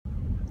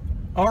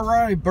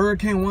Alright, Burger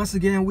King, once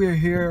again we are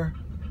here.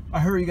 I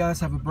heard you guys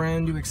have a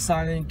brand new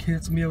exciting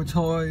kids meal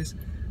toys.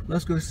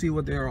 Let's go see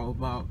what they're all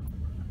about.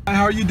 Hi,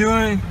 how are you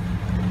doing?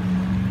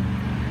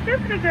 Doing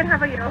pretty good, how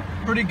about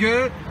you? Pretty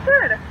good?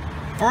 Good.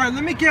 Alright,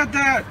 let me get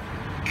that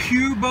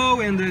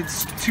Kubo and the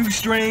 2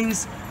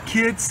 strings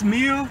kids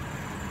meal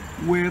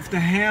with the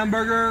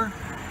hamburger,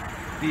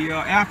 the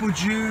apple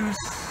juice,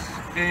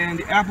 and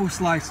the apple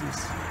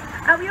slices.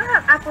 We don't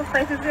have apple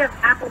slices, we have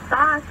apple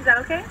sauce. Is that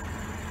okay?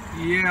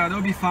 Yeah,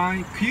 that'll be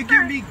fine. Can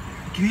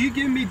you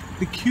give me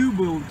the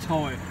Kubo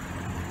toy?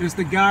 It's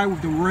the guy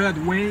with the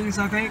red wings,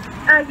 I think.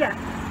 Yes.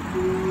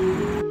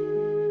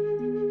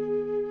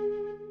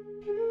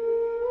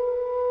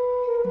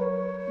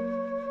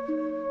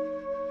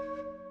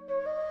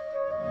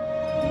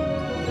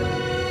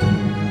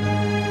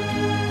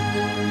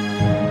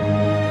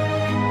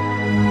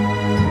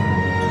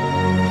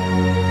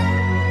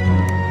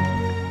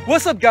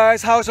 What's up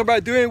guys, how's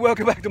everybody doing?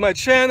 Welcome back to my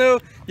channel.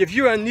 If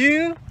you are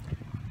new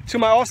to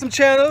my awesome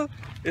channel,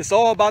 it's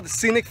all about the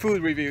scenic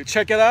food review.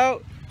 Check it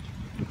out.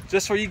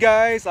 Just for you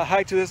guys, I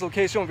hiked to this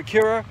location with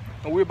Akira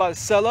and we're about to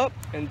sell up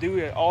and do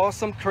an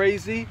awesome,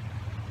 crazy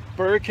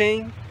Burger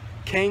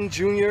King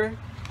Jr.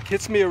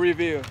 Kids Meal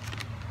review.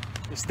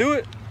 Let's do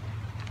it.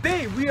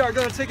 Today we are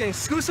going to take an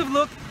exclusive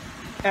look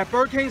at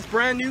Burger King's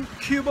brand new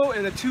Kubo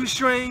and the 2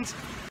 strings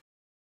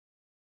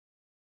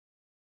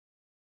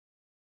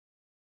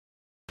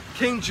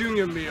King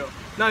Jr. meal.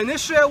 Now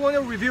initially I wanted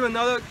to review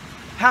another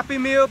Happy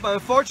Meal, but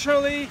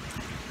unfortunately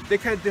they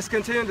can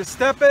discontinue the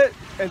Step It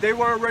and they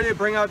weren't ready to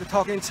bring out the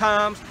Talking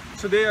Toms,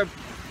 so they are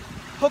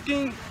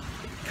hooking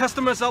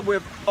customers up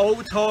with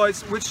old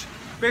toys, which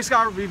basically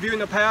I reviewed in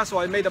the past, so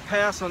I made a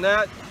pass on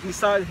that and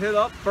decided to hit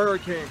up Burger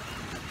King.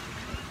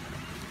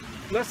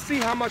 Let's see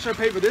how much I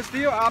paid for this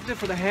deal. I opted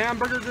for the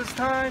hamburger this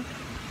time,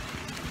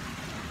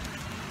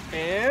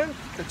 and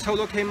the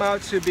total came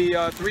out to be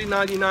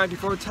 $3.99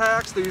 before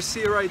tax. So you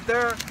see it right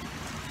there.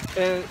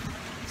 And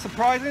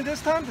surprisingly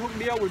this time, they hooked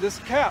me up with this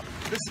cap,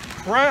 this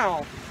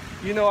crown.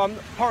 You know, I'm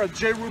part of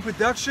J. Rue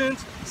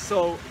Productions,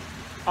 so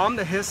I'm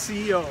the head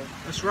CEO.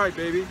 That's right,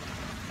 baby.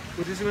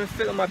 Would this even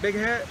fit on my big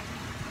head?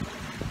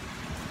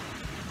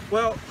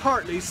 Well,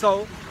 partly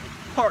so,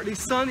 partly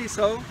sunny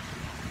so.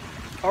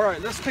 All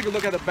right, let's take a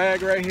look at the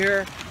bag right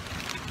here.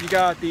 You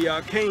got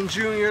the King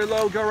Jr.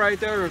 logo right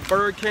there with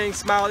Burger King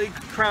smiley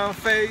crown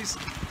face.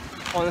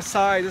 On the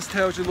side, this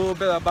tells you a little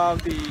bit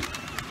about the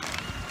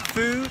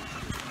food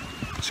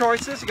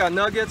choices. You got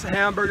nuggets,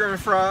 hamburger, and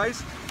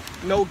fries.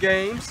 No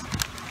games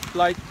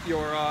like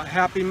your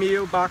Happy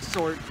Meal boxes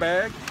or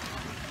bag.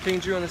 King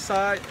Jr. on the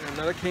side and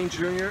another King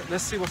Jr.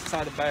 Let's see what's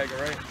inside the bag,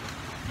 alright?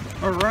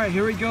 Alright,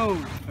 here we go.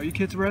 Are you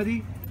kids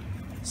ready?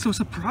 So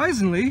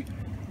surprisingly,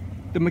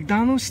 the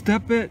McDonald's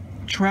Step It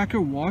tracker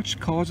watch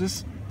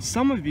causes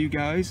some of you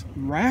guys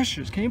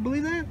rashes. Can you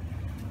believe that?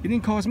 It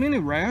didn't cause me any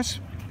rash.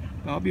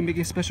 I'll be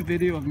making a special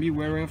video of me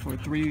wearing it for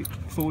 3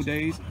 full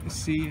days and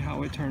see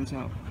how it turns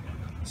out.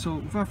 So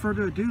without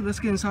further ado, let's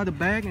get inside the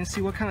bag and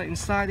see what kind of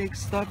inside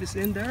stuff is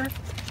in there.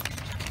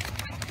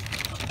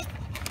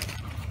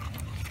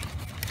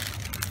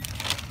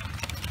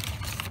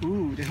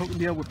 Ooh, they hooked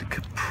me up with the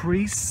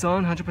Capri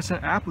Sun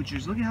 100% apple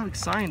juice. Look at how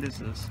exciting this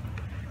is.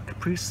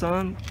 Capri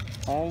Sun,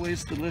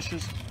 always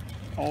delicious,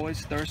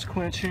 always thirst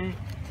quenching,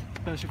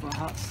 especially for a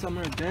hot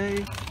summer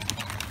day.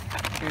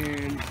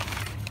 And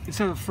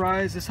instead of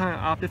fries, this time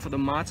I opted for the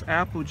Mott's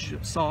apple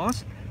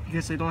sauce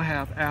because they don't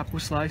have apple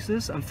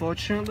slices,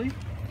 unfortunately.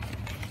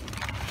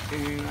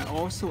 And I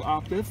also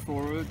opted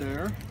for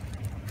their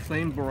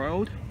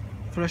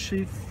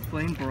freshly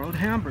flame broiled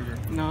hamburger.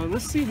 Now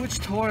let's see which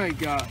toy I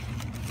got.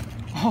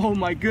 Oh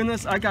my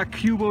goodness, I got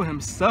Kubo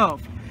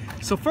himself.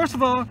 So first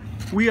of all,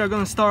 we are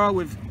going to start out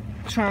with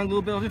trying a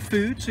little bit of the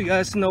food so you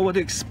guys know what to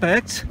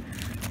expect.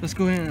 Let's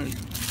go ahead and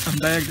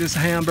unbag this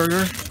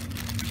hamburger.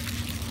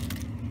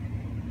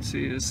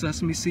 See the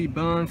sesame seed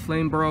bun,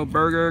 flame broiled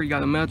burger. You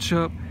got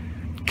a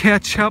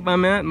ketchup, I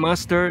meant,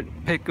 mustard,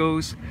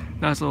 pickles,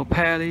 nice little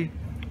patty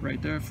right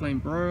there, flame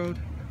broiled.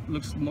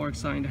 Looks more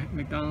exciting than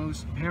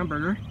McDonald's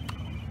hamburger.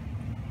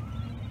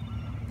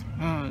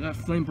 Ah, that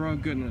flame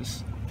broiled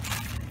goodness.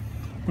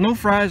 No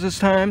fries this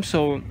time,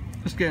 so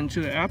let's get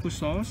into the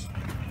applesauce.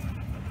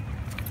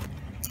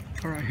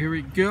 All right, here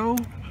we go.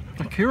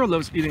 Akira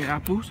loves eating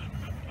apples.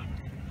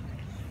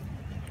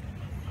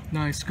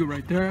 Nice scoop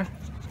right there.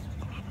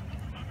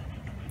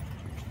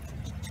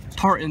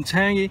 Tart and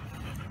tangy,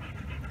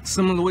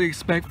 similar to what you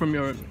expect from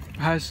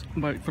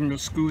your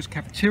school's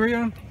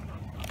cafeteria.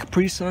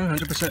 Capri Sun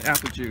 100%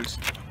 apple juice.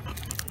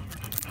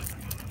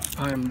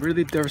 I am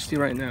really thirsty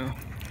right now.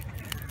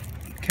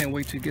 Can't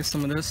wait to get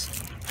some of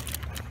this.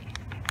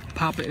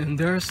 Pop it in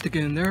there, stick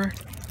it in there,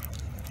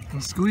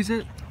 and squeeze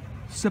it,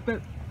 sip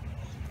it.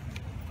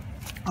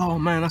 Oh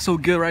man, that's so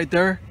good right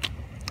there.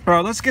 All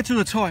right, let's get to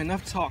the toy.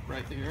 Enough talk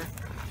right here.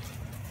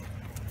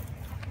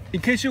 In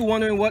case you're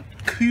wondering what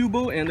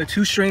Kubo and the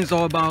 2 strings is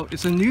all about,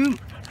 it's a new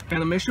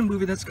animation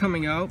movie that's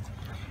coming out.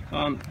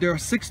 There are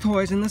 6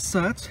 toys in the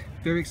set,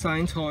 very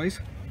exciting toys.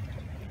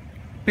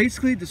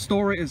 Basically, the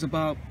story is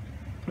about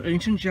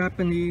ancient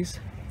Japanese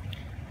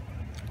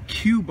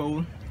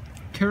Kubo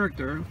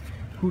character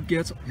who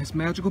gets his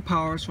magical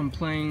powers from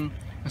playing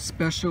a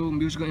special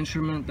musical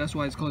instrument. That's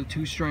why it's called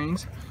 2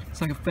 strings.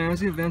 It's like a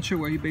fantasy adventure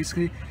where he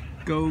basically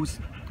goes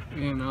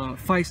and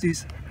fights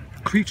these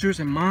creatures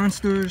and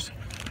monsters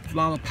with a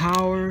lot of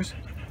powers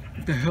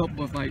with the help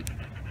of like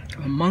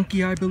a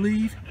monkey, I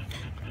believe,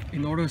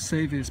 in order to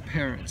save his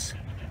parents.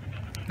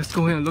 Let's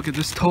go ahead and look at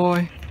this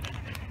toy.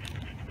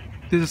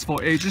 This is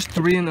for ages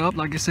 3 and up,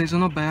 like it says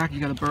on the back. You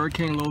got a Bird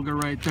King logo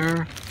right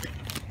there.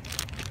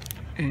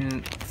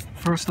 And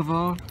first of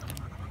all,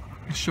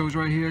 it shows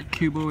right here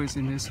Kubo is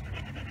in his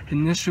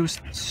initial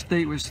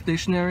state with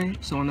stationary.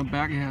 So on the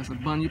back it has a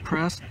button you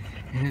press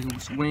and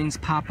his wings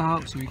pop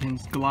out so he can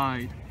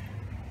glide.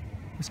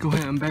 Let's go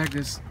ahead and unbag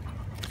this.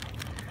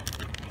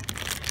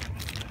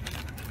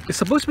 It's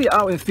supposed to be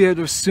out in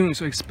theaters soon,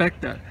 so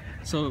expect that.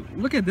 So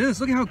look at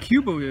this, look at how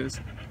Kubo is.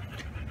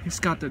 He's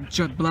got the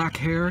jet black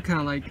hair, kind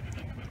of like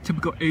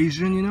typical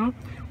Asian, you know,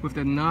 with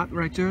the knot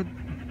right there,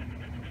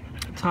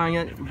 tying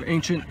it with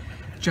ancient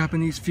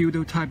Japanese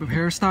feudal type of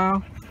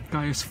hairstyle.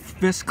 Got his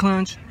fist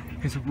clench,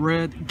 his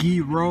red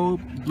gi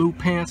robe, blue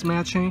pants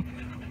matching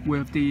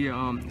with the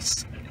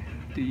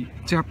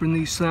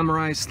Japanese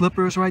samurai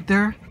slippers right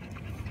there.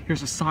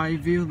 Here's a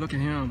side view, look at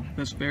him,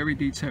 that's very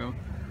detailed.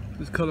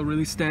 This color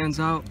really stands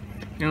out.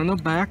 And on the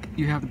back,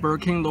 you have the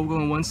Bird King logo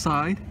on one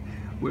side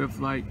with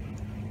like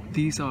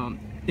these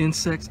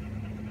insects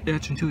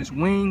etched into his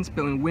wings,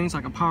 building wings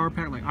like a power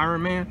pack, like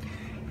Iron Man.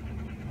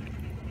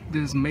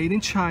 This is made in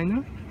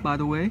China, by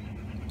the way.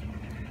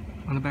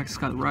 On the back, it's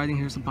got writing.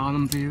 Here's the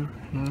bottom view,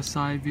 another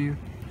side view,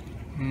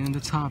 and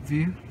the top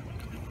view.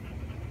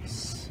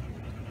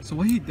 So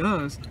what he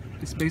does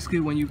is basically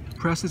when you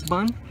press this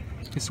button,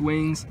 his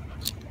wings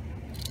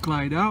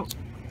glide out,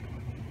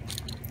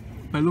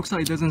 but it looks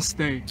like it doesn't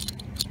stay.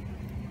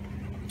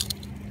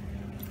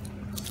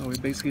 So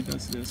it basically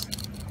does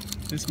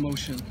this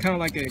motion, kind of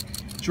like a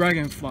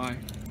dragonfly.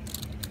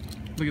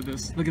 Look at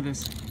this, look at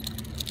this.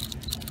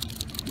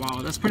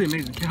 Wow, that's pretty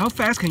amazing. How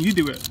fast can you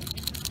do it?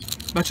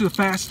 Bet you the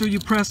faster you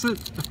press it,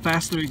 the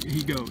faster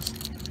he goes.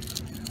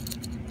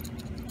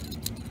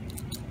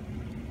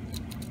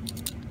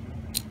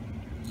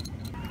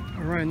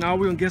 Alright, now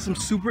we're gonna get some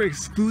super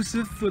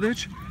exclusive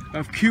footage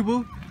of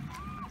Kubo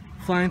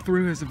flying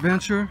through his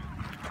adventure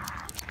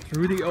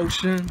through the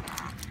ocean.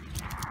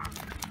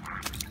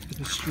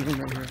 There's a stream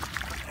right here.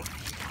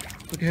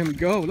 Look at him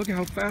go. Look at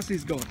how fast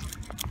he's going.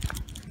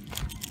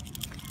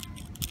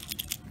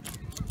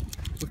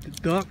 With the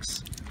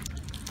ducks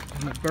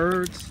and the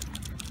birds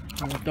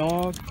and the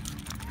dog.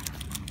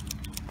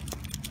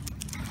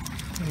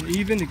 And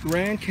even the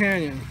Grand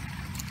Canyon.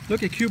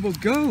 Look at Kubo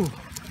go.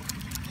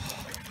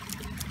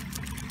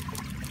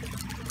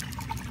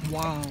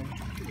 Wow.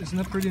 Isn't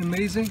that pretty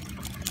amazing?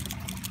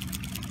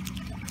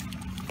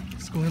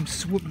 Let's go ahead and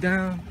swoop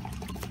down.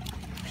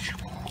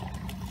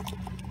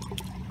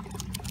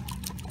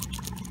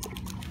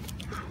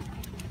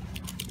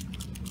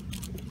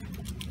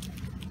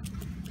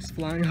 He's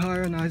flying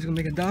higher, now he's gonna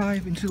make a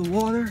dive into the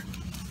water.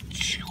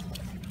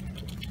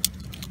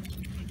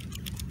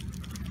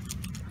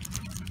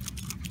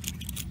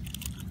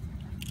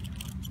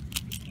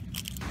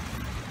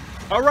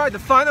 Alright, the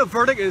final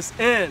verdict is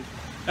in.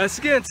 As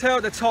you can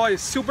tell, the toy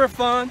is super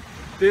fun.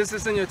 This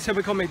isn't your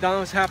typical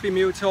McDonald's Happy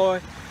Meal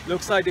toy.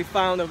 Looks like they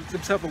found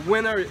themselves a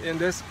winner in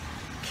this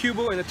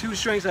Kubo and the 2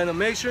 strings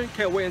animation.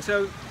 Can't wait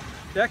until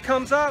that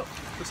comes out.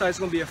 Looks like it's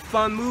going to be a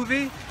fun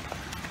movie.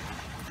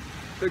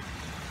 The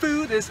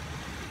food is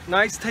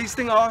nice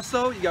tasting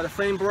also. You got a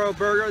flame broiled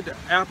burger, the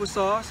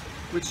applesauce,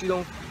 which you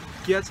don't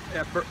get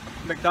at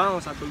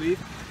McDonald's, I believe.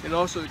 And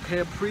also the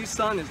Capri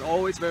Sun is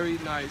always very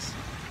nice.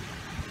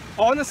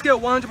 On the scale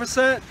of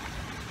 100%,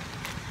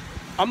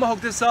 I'm gonna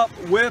hook this up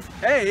with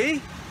a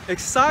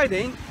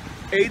exciting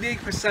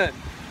 88%.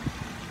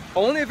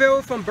 Only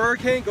available from Bird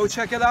King. Go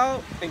check it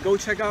out and go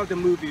check out the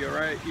movie. All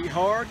right, eat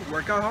hard,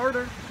 work out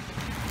harder.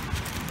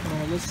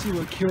 Let's see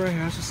what Kira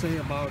has to say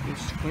about this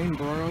flame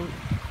broiled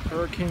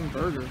Bird King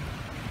burger.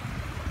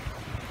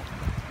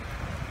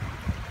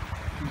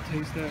 You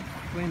taste that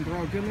flame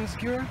broiled goodness,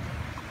 Kira?